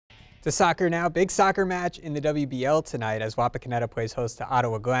To soccer now. Big soccer match in the WBL tonight as Wapak plays host to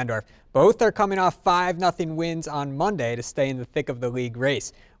Ottawa Glandorf. Both are coming off 5-0 wins on Monday to stay in the thick of the league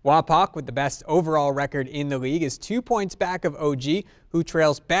race. Wapak, with the best overall record in the league, is 2 points back of OG, who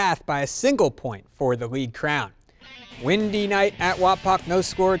trails Bath by a single point for the league crown. Windy night at Wapak, no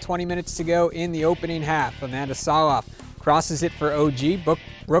score, 20 minutes to go in the opening half. Amanda Soloff crosses it for OG.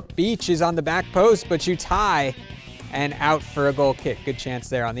 Brooke Beach is on the back post, but shoots high and out for a goal kick. Good chance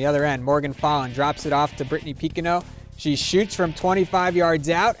there. On the other end, Morgan Fallon drops it off to Brittany Picanot. She shoots from 25 yards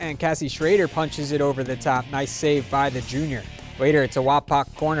out, and Cassie Schrader punches it over the top. Nice save by the junior. Later, it's a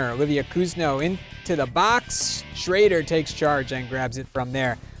Wapak corner. Olivia Kuzno into the box. Schrader takes charge and grabs it from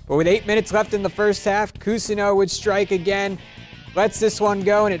there. But with 8 minutes left in the first half, Kuzno would strike again. Lets this one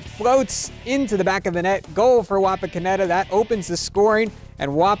go, and it floats into the back of the net. Goal for Wapak. That opens the scoring, and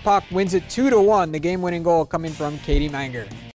Wapak wins it 2-1. The game-winning goal coming from Katie Manger.